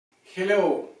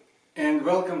Hello and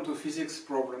welcome to Physics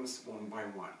Problems One by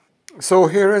One. So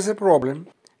here is a problem.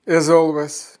 As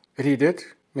always, read it,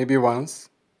 maybe once,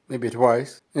 maybe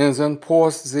twice, and then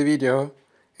pause the video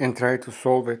and try to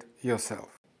solve it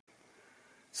yourself.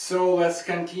 So let's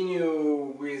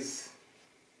continue with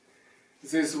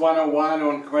this 101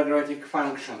 on quadratic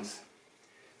functions.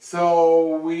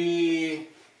 So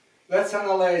let's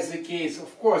analyze the case.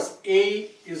 Of course, a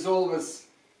is always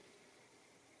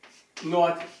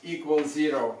not equal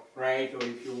 0, right? Or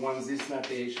if you want this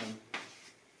notation,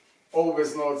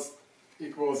 always not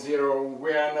equal 0.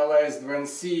 We analyzed when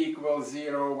c equals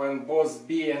 0, when both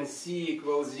b and c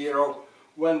equal 0,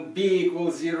 when b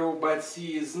equals 0 but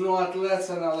c is not. Let's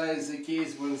analyze the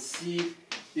case when c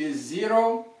is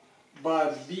 0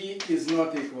 but b is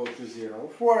not equal to 0.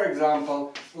 For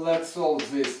example, let's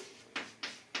solve this.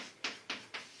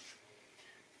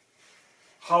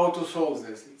 How to solve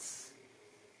this? It's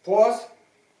pause,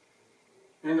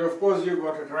 and of course you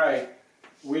got it right.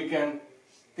 We can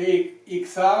take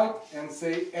x out and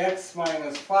say x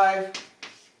minus 5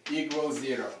 equals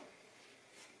 0.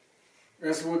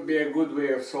 This would be a good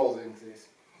way of solving this.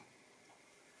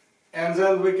 And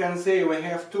then we can say we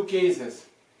have two cases.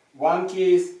 One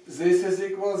case, this is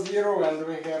equal 0, and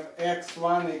we have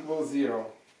x1 equals 0.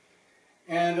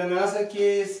 And another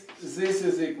case, this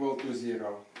is equal to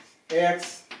 0.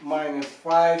 X minus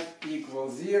 5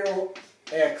 equals 0,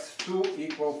 x2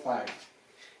 equals 5.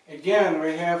 Again,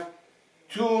 we have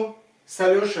two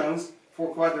solutions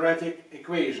for quadratic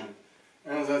equation,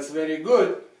 and that's very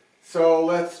good. So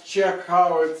let's check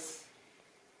how it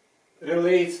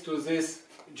relates to this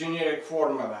generic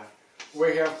formula.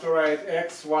 We have to write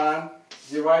x1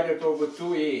 divided over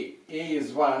 2a. A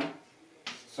is 1,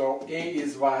 so a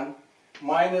is 1,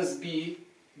 minus b.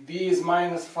 b is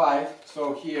minus 5,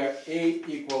 so here a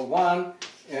equal 1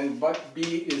 and b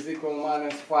is equal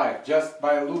minus 5. Just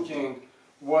by looking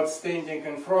what's standing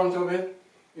in front of it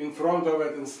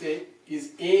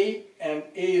is a, and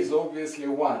a is obviously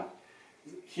 1.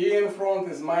 Here in front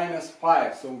is minus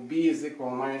 5, so b is equal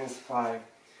minus 5.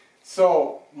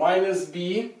 So minus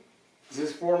b,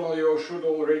 this formula you should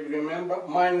already remember,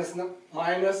 minus,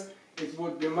 it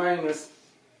would be minus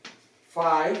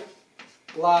 5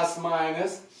 plus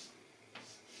minus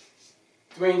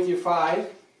 25,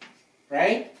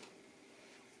 right?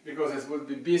 Because it would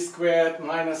be b squared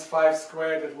minus 5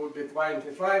 squared, it would be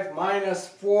 25, minus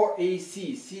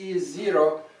 4ac. c is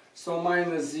 0, so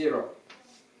minus 0.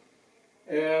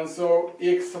 And so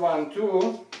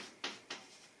x12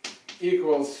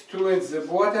 equals 2 at the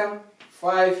bottom,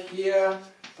 5 here,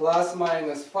 plus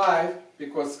minus 5,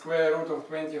 because square root of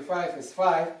 25 is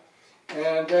 5,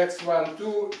 and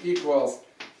x12 equals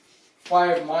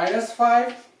 5 minus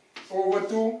 5 over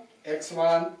 2,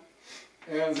 x1,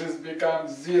 and this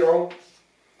becomes 0,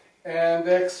 and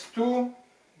x2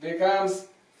 becomes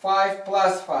 5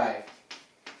 plus 5.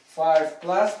 5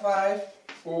 plus 5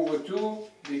 over 2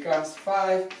 becomes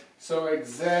 5, so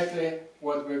exactly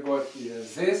what we got here,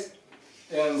 this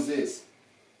and this.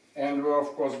 And we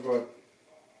of course got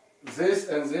this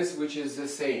and this, which is the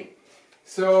same.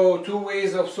 So two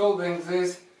ways of solving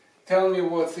this. Tell me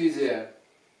what's easier.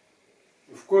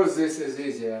 Of course this is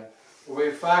easier.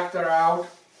 We factor out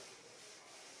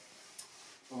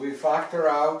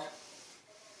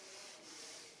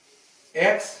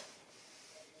x,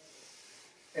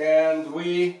 and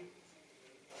we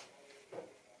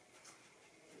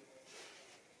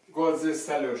got this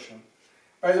solution.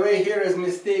 By the way, here is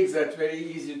mistakes that very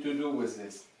easy to do with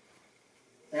this.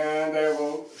 And I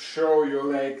will show you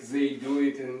like they do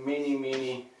it in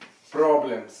many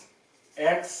problems.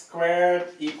 X squared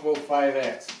equal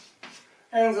 5x.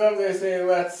 And then they say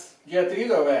let's get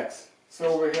rid of x.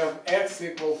 So we have x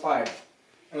equal 5.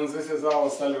 And this is our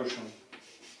solution.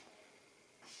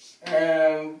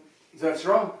 And that's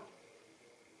wrong.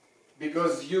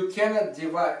 Because you cannot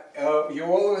divide, you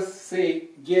always say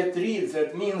get rid,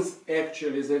 that means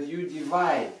actually that you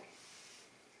divide.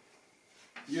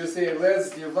 You say let's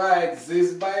divide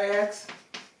this by x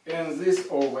and this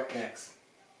over x.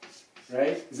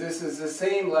 Right? This is the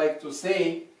same like to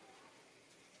say,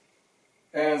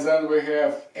 and then we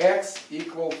have x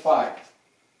equal 5.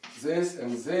 This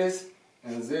and this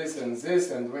and this and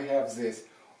this, and we have this.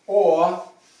 Or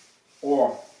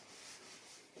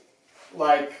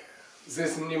like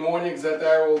this mnemonic that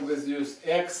I always use,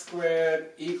 x squared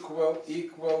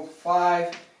equal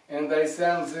 5, and I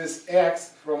send this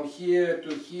x from here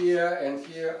to here, and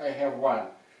here I have 1.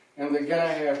 And again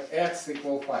I have x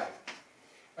equal 5.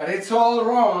 But it's all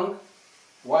wrong.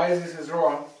 Why this is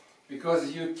wrong?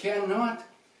 Because you cannot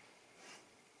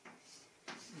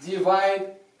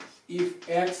divide if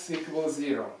x equals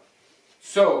 0.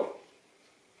 So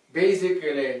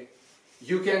basically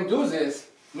you can do this,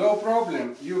 no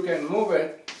problem. You can move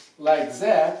it like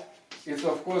that. It's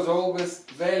of course always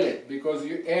valid because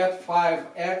you add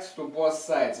 5x to both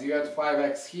sides. You add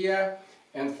 5x here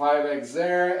and 5x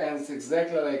there, and it's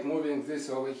exactly like moving this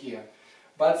over here.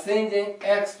 But sending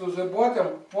x to the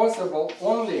bottom possible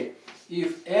only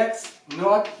if x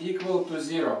not equal to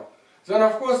 0. Then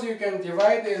of course you can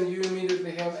divide and you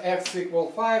immediately have x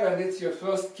equal 5, and it's your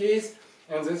first case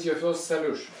and that's your first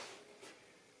solution.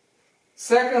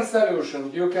 Second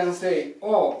solution, you can say,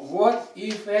 oh, what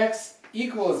if x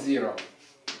equals 0?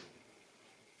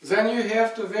 Then you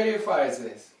have to verify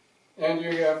this. And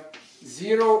you have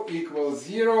 0 equals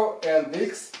 0 and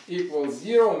x equals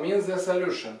 0 means the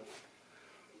solution.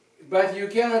 But you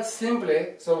cannot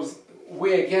simply, so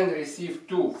we again receive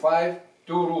two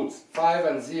roots, 5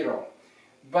 and 0.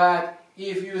 But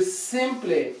if you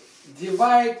simply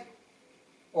divide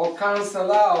or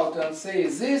cancel out and say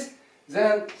this,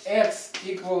 then x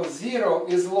equals 0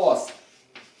 is lost.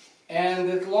 And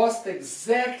it lost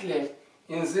exactly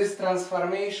in this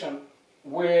transformation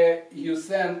where you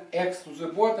send x to the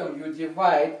bottom, you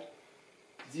divide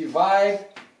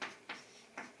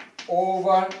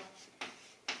over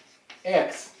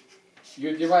x.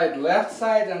 You divide left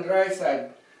side and right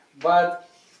side, but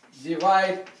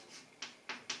divide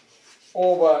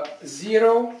over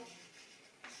 0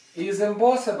 is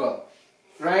impossible,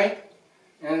 right?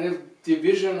 And if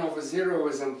division over 0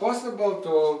 is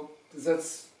impossible,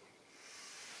 that's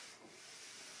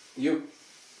you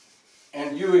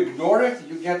ignore it,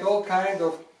 you get all kind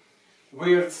of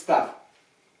weird stuff.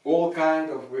 All kind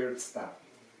of weird stuff.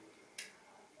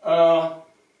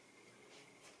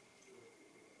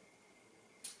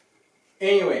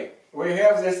 Anyway, we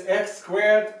have this x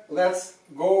squared. Let's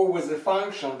go with the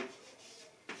function.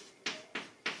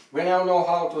 We now know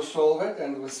how to solve it,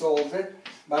 and we solved it.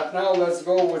 But now let's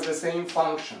go with the same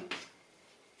function.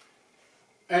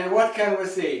 And what can we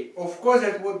say? Of course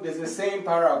it would be the same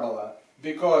parabola,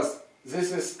 because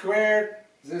this is squared,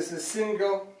 this is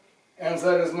single, and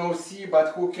there is no c,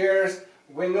 but who cares?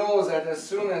 We know that as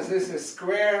soon as this is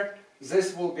squared,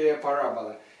 this will be a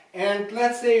parabola. And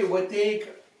let's say we take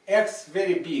x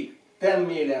very big, 10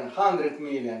 million, 100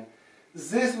 million.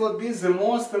 This would be the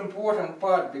most important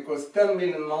part, because 10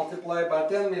 million multiplied by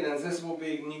 10 million, this will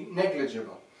be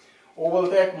negligible. Or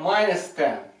we'll take minus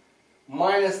 10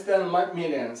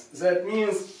 millions. That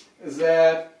means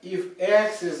that if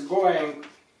x is going,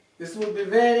 this will be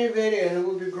very, and it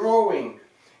will be growing.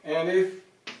 And if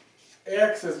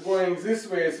x is going this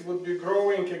way, it would be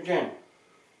growing again.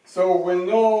 So we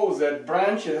know that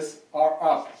branches are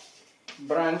up.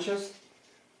 Branches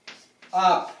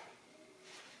up.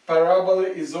 Parabola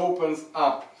is opens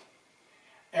up.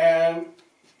 And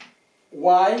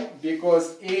why?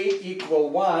 Because a equal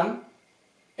 1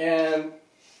 and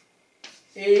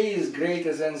a is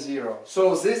greater than 0.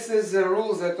 So this is the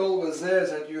rule that always there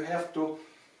that you have to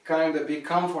kind of be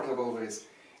comfortable with.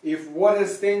 If what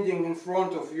is standing in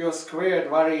front of your squared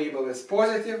variable is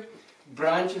positive,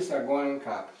 branches are going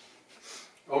up.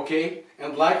 Okay?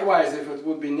 And likewise, if it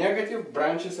would be negative,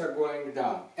 branches are going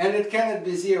down. And it cannot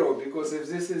be 0, because if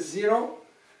this is 0,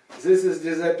 this is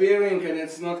disappearing, and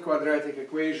it's not quadratic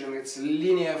equation, it's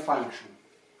linear function.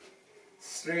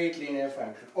 Straight linear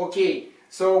function. Okay,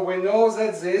 so we know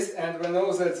that this, and we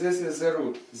know that this is the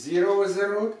root. 0 is the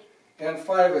root, and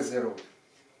 5 is the root.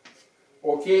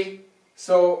 Okay,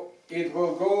 so it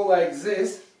will go like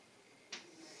this,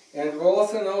 and we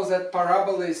also know that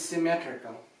parabola is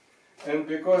symmetrical. And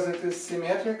because it is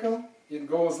symmetrical, it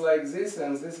goes like this,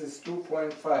 and this is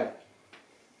 2.5.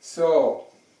 So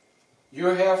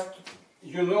you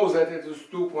know that it is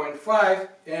 2.5,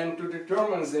 and to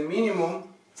determine the minimum,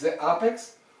 the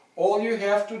apex, all you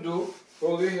have to do,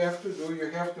 you have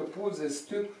to put this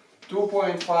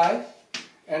 2.5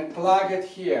 and plug it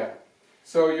here.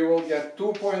 So you will get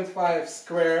 2.5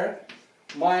 squared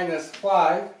minus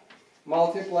 5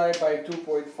 multiplied by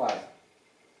 2.5.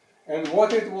 And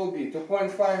what it will be?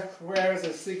 2.5 squared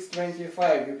is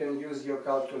 625. You can use your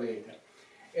calculator.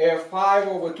 5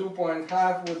 over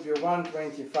 2.5 would be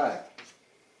 125.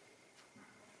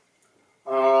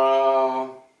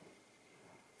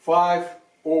 5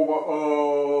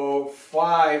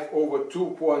 over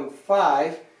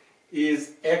 2.5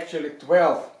 is actually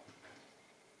 12.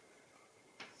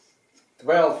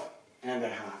 12 and a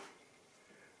half.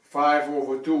 5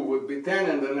 over 2 would be 10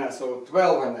 and a half, so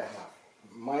 12 and a half.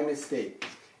 My mistake.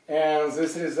 And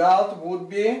this result would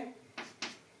be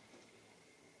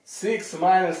 6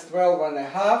 minus 12 and a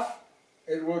half.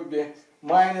 It would be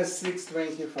minus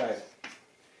 625.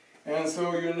 And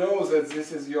so you know that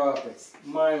this is your apex,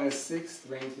 minus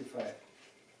 625.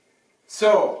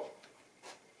 So,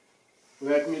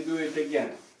 let me do it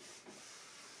again.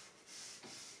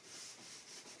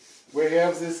 We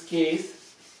have this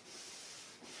case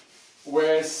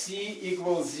where c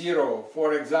equals 0.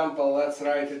 For example, let's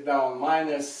write it down,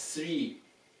 minus 3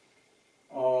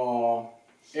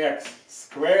 x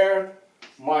squared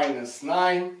minus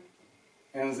 9,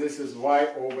 and this is y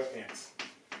over x.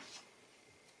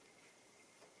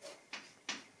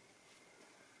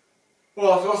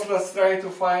 Well, first let's try to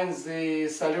find the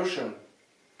solution.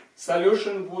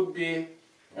 Solution would be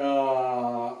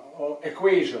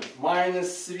equation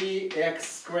minus 3x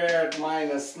squared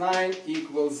minus 9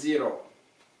 equals 0.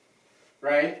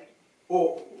 Right?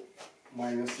 Oh,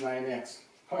 minus 9x.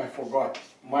 I forgot.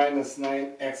 Minus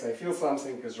 9x. I feel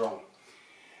something is wrong.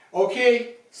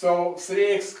 Okay, so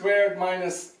 3x squared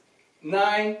minus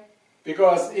 9,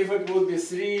 because if it would be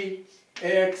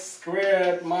 3x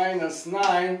squared minus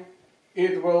 9,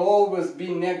 it will always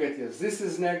be negative. This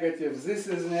is negative, this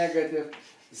is negative.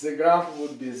 The graph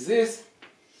would be this,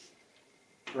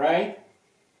 right?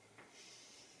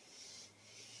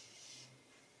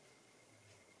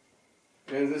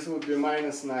 And this would be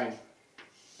minus 9.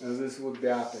 And this would be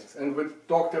apex. And we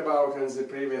talked about in the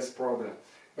previous problem.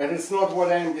 But it's not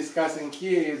what I'm discussing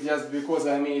here, it's just because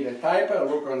I made a typo,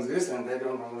 look on this, and I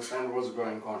don't understand what's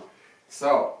going on.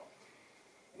 So,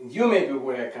 you maybe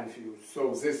were confused.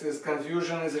 So this is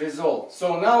confusion is resolved.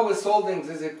 So now we're solving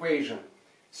this equation.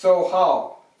 So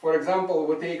how? For example,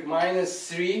 we take minus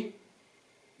 3,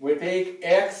 we take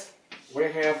x, we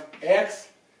have x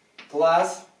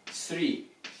plus 3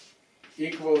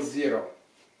 equals 0.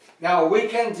 Now we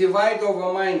can divide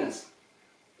over minus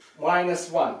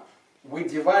 1. We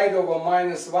divide over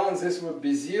minus 1, this would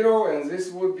be 0, and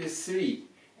this would be 3.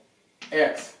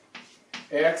 X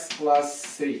plus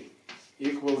 3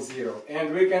 equals 0.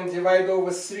 And we can divide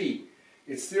over 3.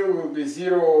 It still will be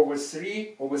 0 over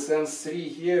 3, or we send 3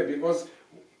 here, because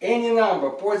any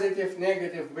number, positive,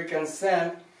 negative, we can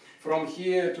send from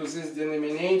here to this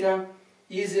denominator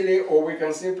easily, or we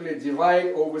can simply divide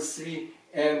over 3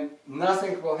 and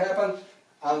nothing will happen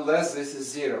unless this is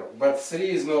 0. But 3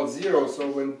 is not 0, so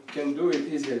we can do it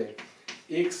easily.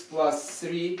 X plus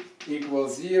 3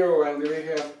 equals 0, and we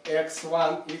have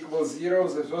x1 equals 0.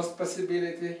 The first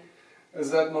possibility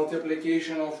is that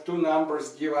multiplication of two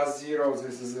numbers give us 0.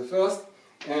 This is the first.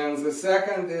 And the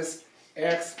second is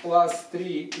x plus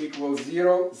 3 equals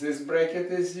 0. This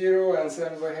bracket is 0, and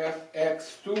then we have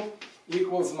x2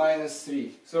 equals minus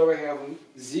 3. So we have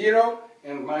 0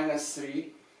 and minus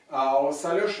 3 our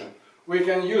solution. We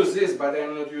can use this, but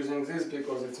I'm not using this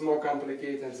because it's more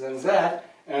complicated than that,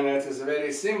 and it is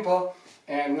very simple.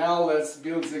 And now let's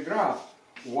build the graph.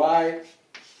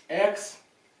 Yx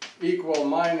equal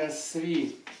minus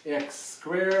 3x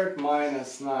squared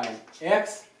minus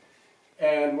 9x.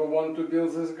 And we want to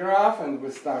build this graph, and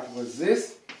we start with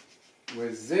this,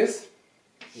 with this,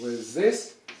 with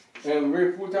this, and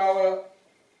we put our,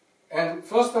 and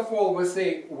first of all we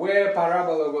say where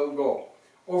parabola will go.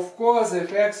 Of course,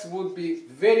 if x would be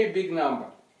very big number,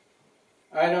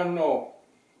 I don't know,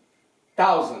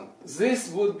 1000, this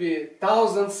would be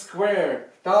 1000 squared.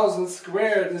 1000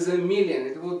 squared is a million.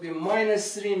 It would be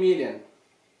minus 3 million.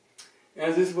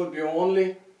 And this would be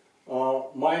only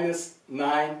minus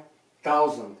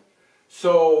 9,000.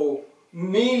 So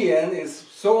million is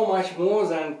so much more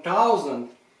than 1000.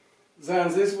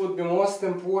 Then this would be most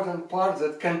important part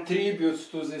that contributes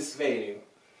to this value.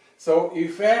 So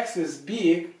if x is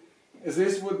big,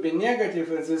 this would be negative,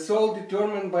 and this is all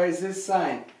determined by this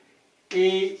sign.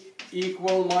 A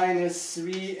equal minus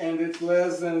 3, and it's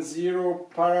less than 0,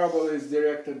 parabola is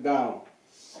directed down,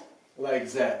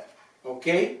 like that.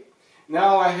 Okay?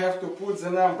 Now I have to put the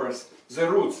numbers, the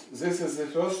roots. This is the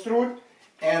first root,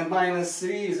 and minus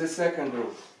 3 is the second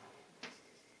root.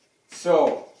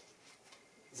 So,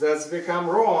 that's become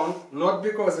wrong, not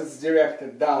because it's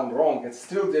directed down wrong, it's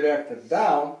still directed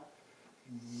down,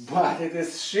 but it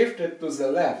is shifted to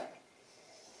the left.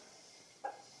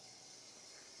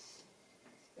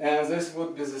 And this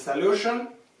would be the solution,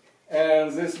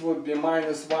 and this would be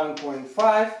minus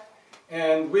 1.5,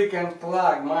 and we can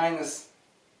plug minus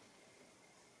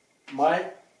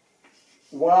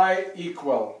y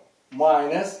equal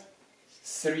minus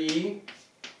 3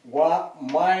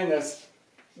 minus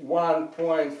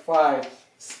 1.5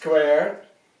 squared,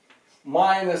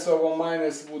 minus over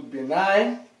minus would be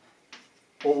 9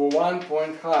 over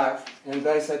 1.5, and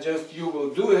I suggest you will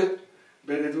do it,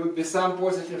 but it would be some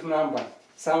positive number.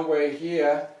 Somewhere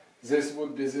here, this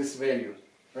would be this value,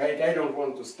 right? I don't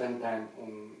want to spend time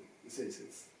on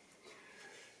this.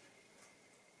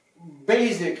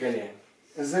 basically,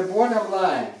 the bottom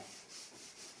line,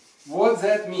 what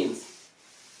that means,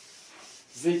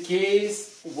 the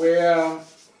case where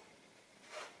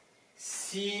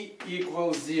c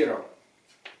equals 0.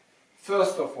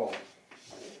 First of all,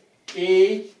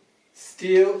 a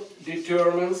still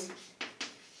determines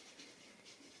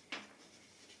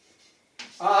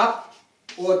up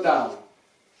or down.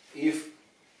 If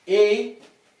a,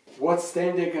 what's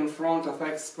standing in front of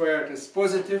x squared, is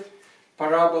positive,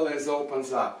 parabola is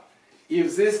opens up.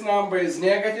 If this number is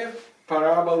negative,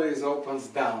 parabola is opens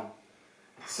down.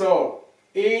 So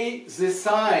a, the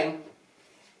sign,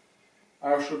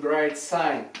 I should write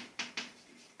sign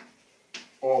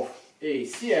of a.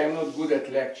 See, I'm not good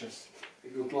at lectures.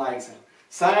 It would like them.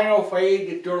 Sign of a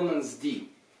determines d.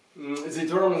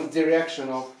 Determines direction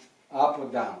of up or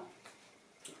down.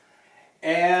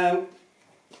 And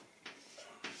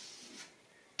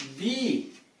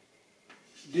b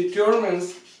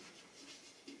determines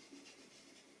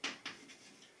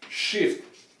shift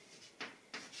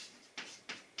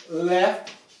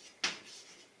left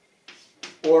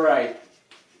or right.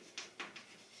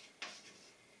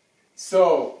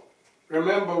 So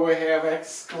remember, we have x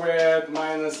squared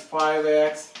minus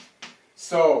 5x.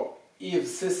 So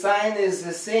if the sign is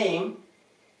the same,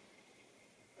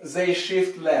 they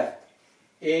shift left,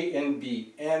 a and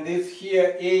b. And if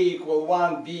here a equal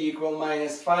 1, b equal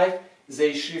minus 5,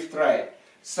 they shift right.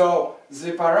 So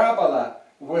the parabola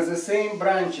with the same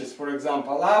branches, for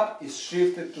example, up is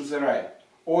shifted to the right,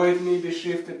 or it may be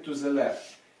shifted to the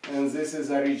left. And this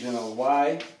is original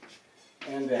y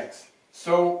and x.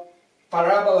 So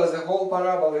parabola, the whole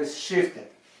parabola is shifted.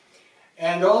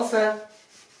 And also,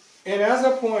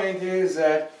 another point is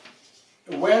that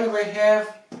when we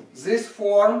have this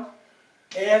form,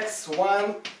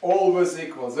 x1 always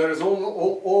equals, there is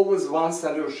always one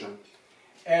solution.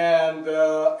 And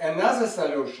another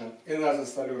solution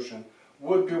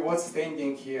would be what's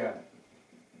standing here,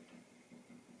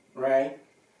 right?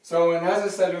 So another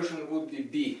solution would be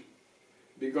b,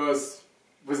 because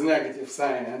with negative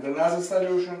sign, and another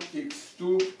solution,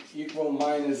 x2 equal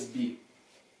minus b.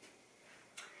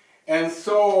 And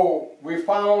so we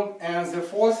found, and the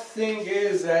fourth thing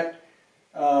is that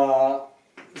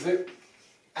the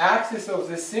axis of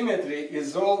the symmetry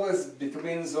is always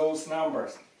between those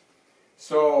numbers.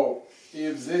 So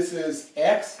if this is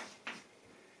x,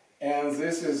 and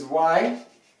this is y,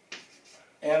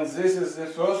 and this is the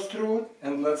first root,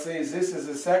 and let's say this is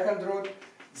the second root,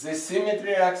 the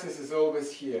symmetry axis is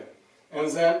always here.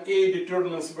 And then a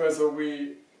determines whether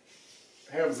we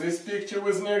have this picture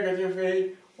with negative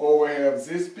a, or we have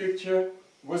this picture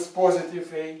with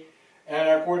positive a,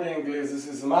 and accordingly this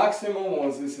is maximum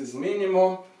or this is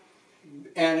minimum,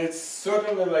 and it's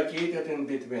certainly located in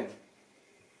between.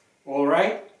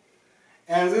 Alright?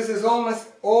 And this is almost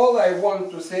all I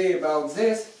want to say about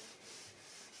this,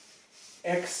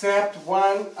 except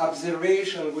one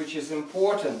observation which is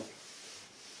important.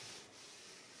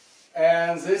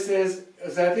 And this is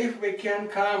that if we can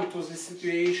come to the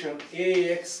situation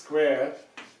ax squared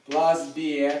plus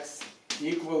bx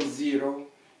equals 0,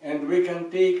 and we can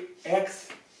take x,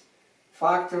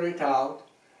 factor it out,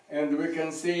 and we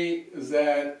can say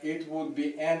that it would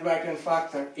be, and I can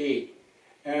factor a,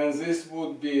 and this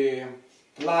would be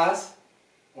plus,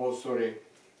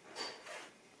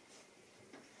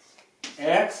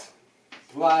 x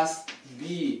plus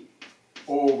b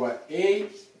over a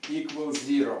equals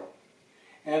 0.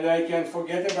 And I can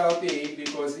forget about a,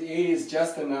 because a is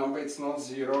just a number, it's not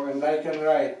 0, and I can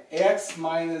write x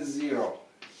minus 0.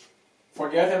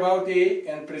 Forget about a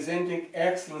and presenting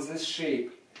x in this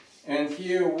shape. And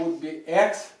here would be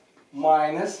x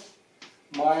minus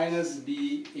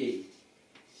ba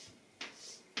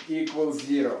equals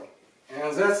 0.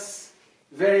 And that's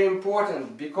very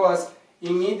important, because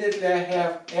immediately I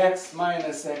have x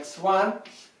minus x1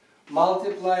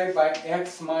 multiplied by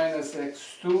x minus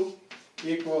x2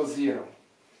 equals 0.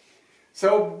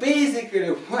 So basically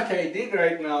what I did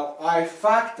right now, I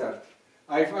factored.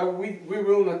 We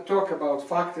will not talk about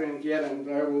factoring yet, and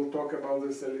I will talk about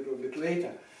this a little bit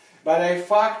later. But I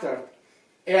factored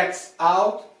x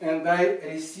out, and I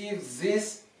received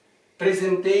this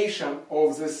presentation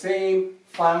of the same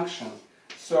function.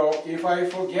 So if I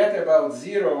forget about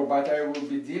 0, but I will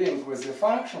be dealing with the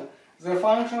function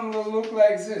will look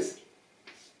like this.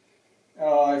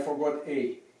 I forgot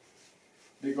a,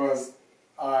 because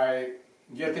I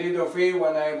get rid of a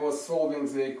when I was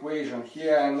solving the equation.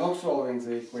 Here I'm not solving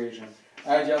the equation.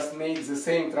 I just made the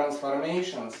same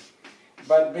transformations.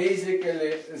 But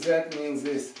basically that means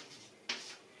this.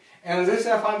 And this is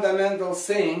a fundamental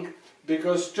thing,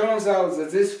 because turns out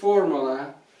that this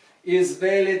formula is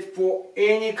valid for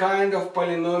any kind of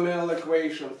polynomial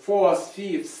equation. Fourth,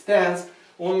 fifth, tenth,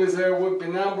 only there would be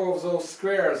number of those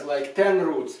squares, like 10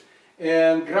 roots,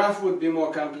 and graph would be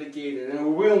more complicated, and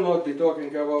we will not be talking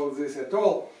about this at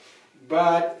all.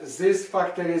 But this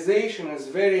factorization is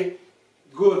very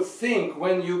good thing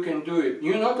when you can do it.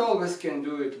 You not always can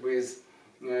do it with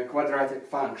quadratic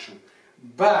function,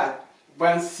 but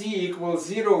when c equals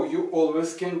 0, you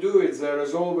always can do it. There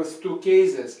is always two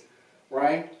cases,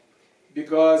 right?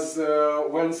 Because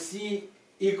when c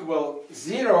equals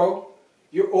 0,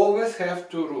 you always have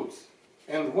two roots.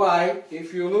 And why?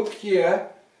 If you look here,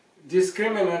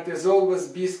 discriminant is always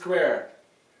b squared,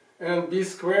 and b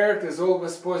squared is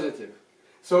always positive.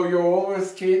 So you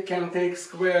always can take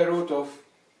square root of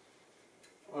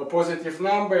a positive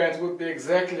number, and it would be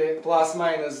exactly plus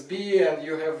minus b, and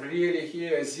you have really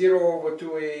here 0 over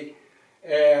 2a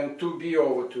and 2b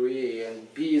over 2a,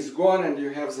 and b is gone, and you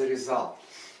have the result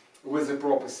with the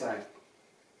proper sign.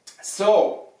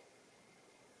 So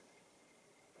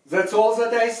that's all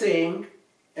that I'm saying,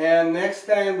 and next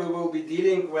time we will be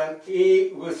dealing when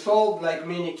we solved like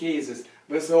many cases.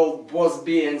 We solved both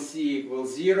b and c equal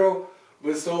 0.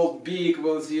 We solved b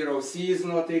equals 0, c is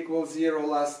not equal 0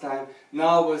 last time.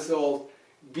 Now we solved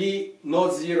b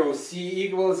not 0, c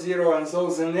equals 0, and so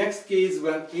the next case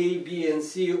when a, b and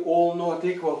c all not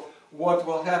equal, what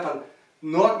will happen?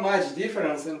 Not much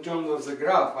difference in terms of the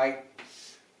graph. I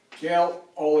can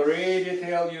already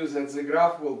tell you that the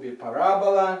graph will be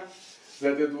parabola,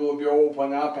 that it will be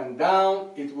open up and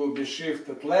down, it will be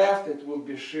shifted left, it will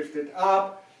be shifted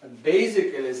up, and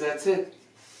basically that's it.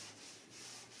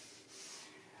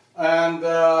 And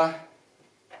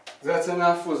that's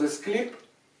enough for this clip.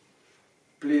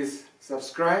 Please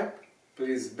subscribe,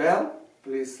 please bell,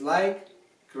 please like,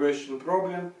 question,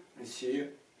 problem, and see you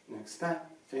next time.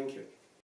 Thank you.